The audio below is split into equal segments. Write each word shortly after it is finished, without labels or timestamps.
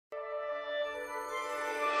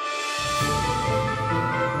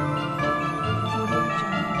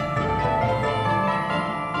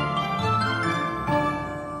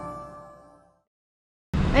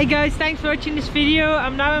Hey guys, thanks for watching this video.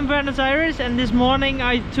 I'm now in Buenos Aires, and this morning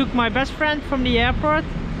I took my best friend from the airport,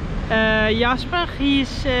 Jasper.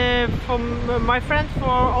 He's from my friend for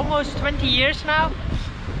almost 20 years now,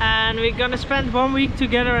 and we're gonna spend 1 week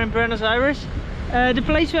together in Buenos Aires. The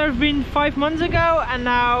place where I've been 5 months ago, and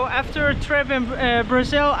now after a trip in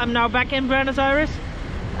Brazil, I'm now back in Buenos Aires.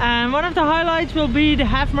 And one of the highlights will be the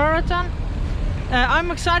half marathon. I'm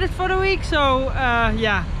excited for the week, so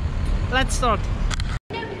yeah, let's start.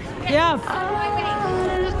 Yeah.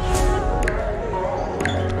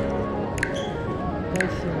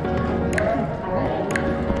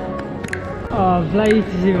 Oh,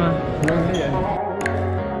 bellissima.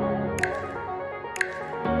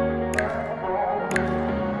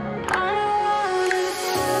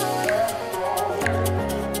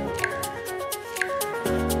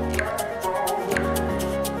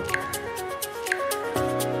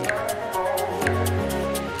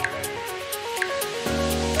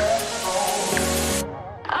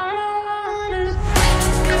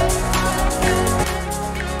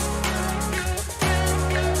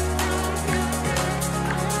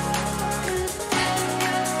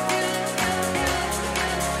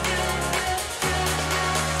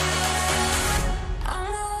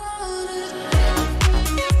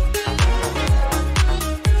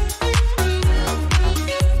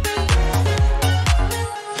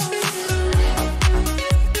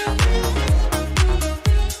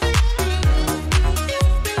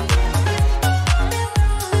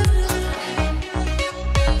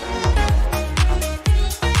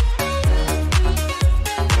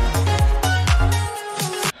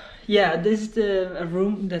 Yeah, this is a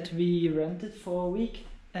room that we rented for a week,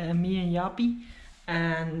 me and Japi.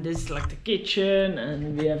 And this is like the kitchen,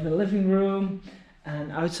 and we have a living room,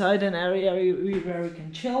 and outside an area where we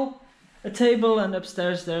can chill, a table, and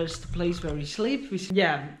upstairs there's the place where we sleep.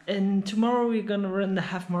 Yeah, and tomorrow we're gonna run the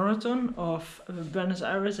half marathon of Buenos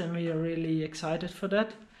Aires, and we are really excited for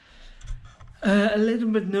that. A little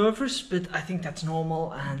bit nervous, but I think that's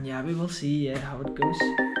normal, and yeah, we will see how it goes.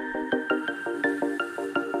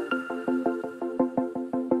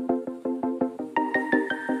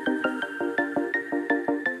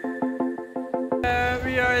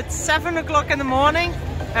 We are at 7 o'clock in the morning.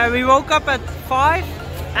 We woke up at 5,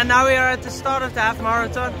 and now we are at the start of the half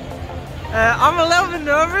marathon. I'm a little bit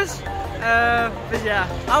nervous, but yeah,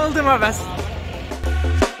 I will do my best.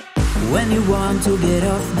 When you want to get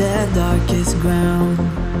off the darkest ground,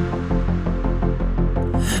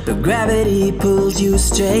 but gravity pulls you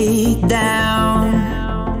straight down.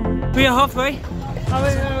 We are halfway. We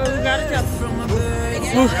got it.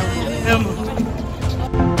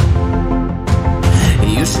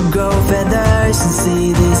 You should grow feathers and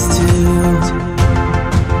see this too.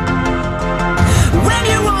 When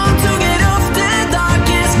you want to get off the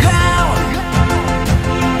darkest ground,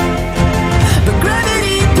 but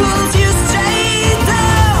gravity pulls you straight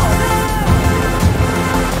down.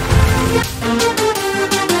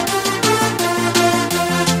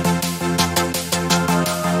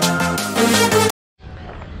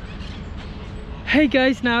 Hey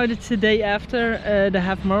guys, now it's the day after the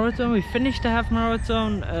half marathon. We finished the half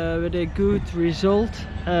marathon with a good result.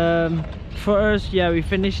 For us, yeah, we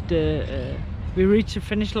reached the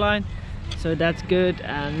finish line, so that's good,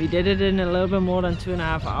 and we did it in a little bit more than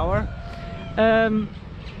 2.5 hours.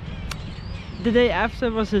 The day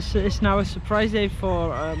after is now a surprise day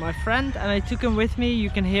for my friend, and I took him with me. You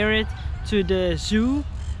can hear it, to the zoo.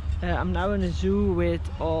 I'm now in a zoo with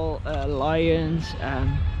all lions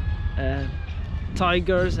and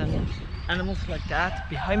tigers and animals like that.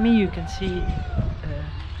 Behind me you can see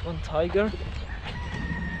one tiger,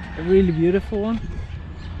 a really beautiful one,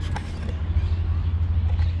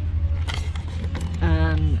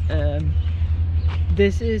 and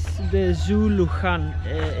this is the Zoo Lujan.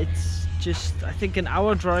 It's just, I think, an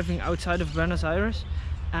hour driving outside of Buenos Aires,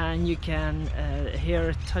 and you can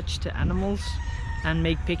here touch the animals and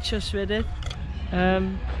make pictures with it.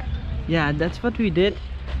 Yeah, that's what we did.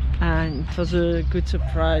 And it was a good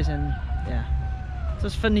surprise, and yeah, it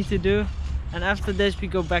was funny to do. And after this we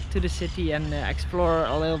go back to the city and explore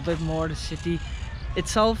a little bit more the city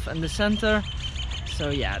itself and the center.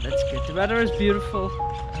 So yeah, that's good. The weather is beautiful,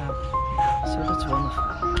 so that's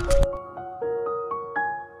wonderful.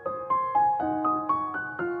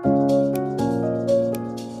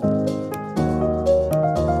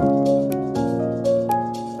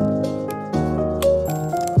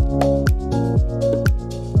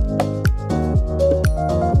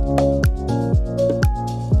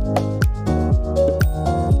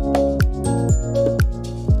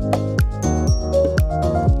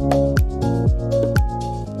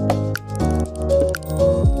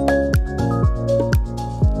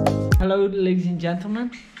 and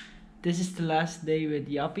gentlemen, this is the last day with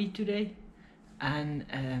Yappy today, and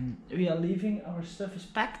we are leaving. Our stuff is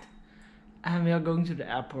packed and we are going to the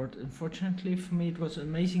airport. Unfortunately for me it was an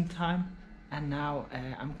amazing time, and now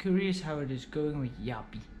I'm curious how it is going with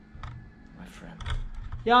Yappy, my friend.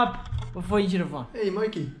 Jaap, wat vond je ervan? Hey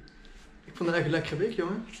Maikel, ik vond het echt een lekkere week,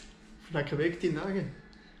 jongen. Een lekkere week, 10 dagen.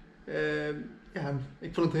 Ja,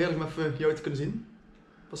 ik vond het heerlijk om even jou te kunnen zien.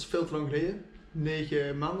 Het was veel te lang geleden.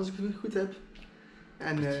 9 maanden als ik het goed heb.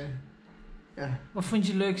 En ja. Wat vond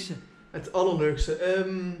je het leukste? Het allerleukste?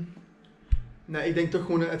 Nou, ik denk toch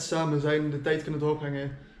gewoon het samen zijn, de tijd kunnen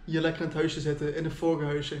doorbrengen. Hier lekker in het huisje zitten, in het vorige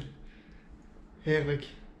huisje. Heerlijk.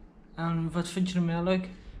 En wat vind je er meer leuk?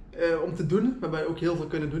 Om te doen, waarbij we ook heel veel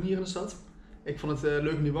kunnen doen hier in de stad. Ik vond het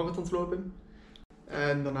leuk om die marathon te lopen.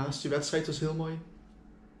 En daarnaast, die wedstrijd was heel mooi.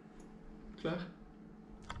 Klaar?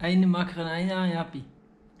 Einde maak er een einde aan, Yappy.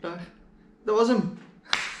 Klaar. Dat was hem.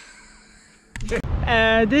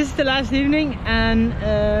 This is the last evening, and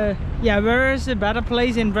yeah, where is a better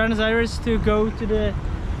place in Buenos Aires to go to the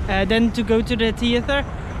than to go to the theater?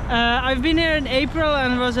 I've been here in April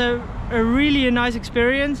and it was a really nice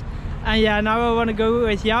experience. And yeah, now I want to go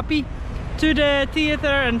with Yappy to the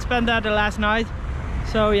theater and spend that the last night.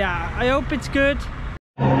 So yeah, I hope it's good.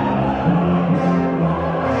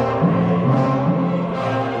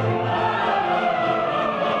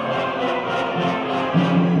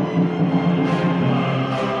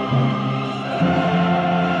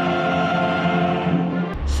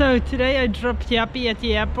 So today I dropped Yappy at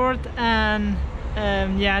the airport, and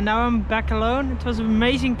yeah, now I'm back alone. It was an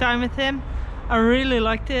amazing time with him. I really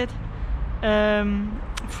liked it.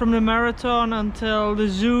 From the marathon until the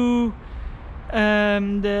zoo,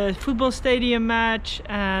 the football stadium match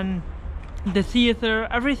and the theater,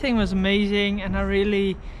 everything was amazing and I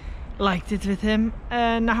really liked it with him.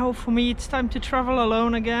 Now for me it's time to travel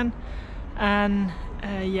alone again, and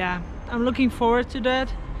yeah, I'm looking forward to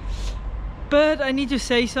that. But I need to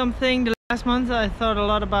say something. The last month I thought a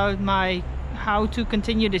lot about how to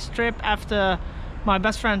continue this trip after my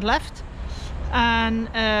best friend left, and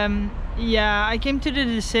yeah, I came to the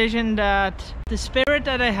decision that the spirit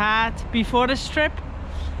that I had before this trip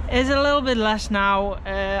is a little bit less now.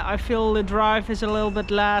 I feel the drive is a little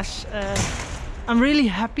bit less. I'm really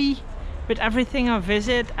happy with everything I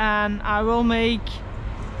visit, and I will make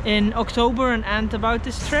in October an end about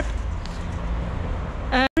this trip.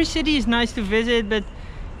 Every city is nice to visit, but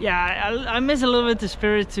yeah, I miss a little bit the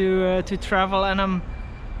spirit to travel, and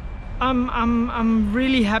I'm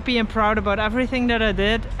really happy and proud about everything that I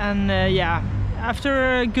did. And yeah,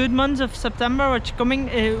 after a good month of September,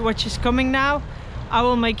 which is coming now, I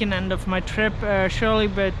will make an end of my trip, surely,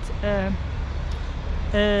 but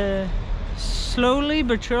slowly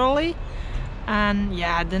but surely. And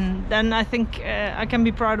yeah, then I think I can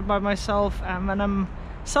be proud about myself. When I'm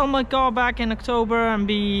sell my car back in October and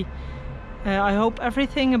I hope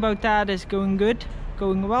everything about that is going good,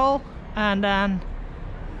 going well, and then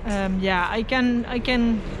yeah, I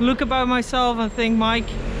can look about myself and think, Mike,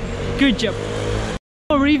 good job.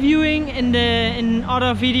 Reviewing in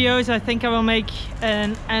other videos, I think I will make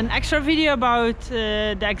an extra video about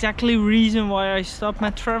the exactly reason why I stopped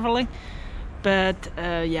my traveling. But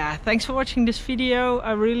yeah, thanks for watching this video.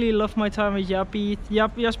 I really love my time with Yappy.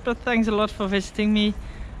 Jasper, thanks a lot for visiting me.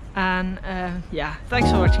 And yeah,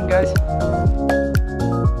 thanks for watching, guys.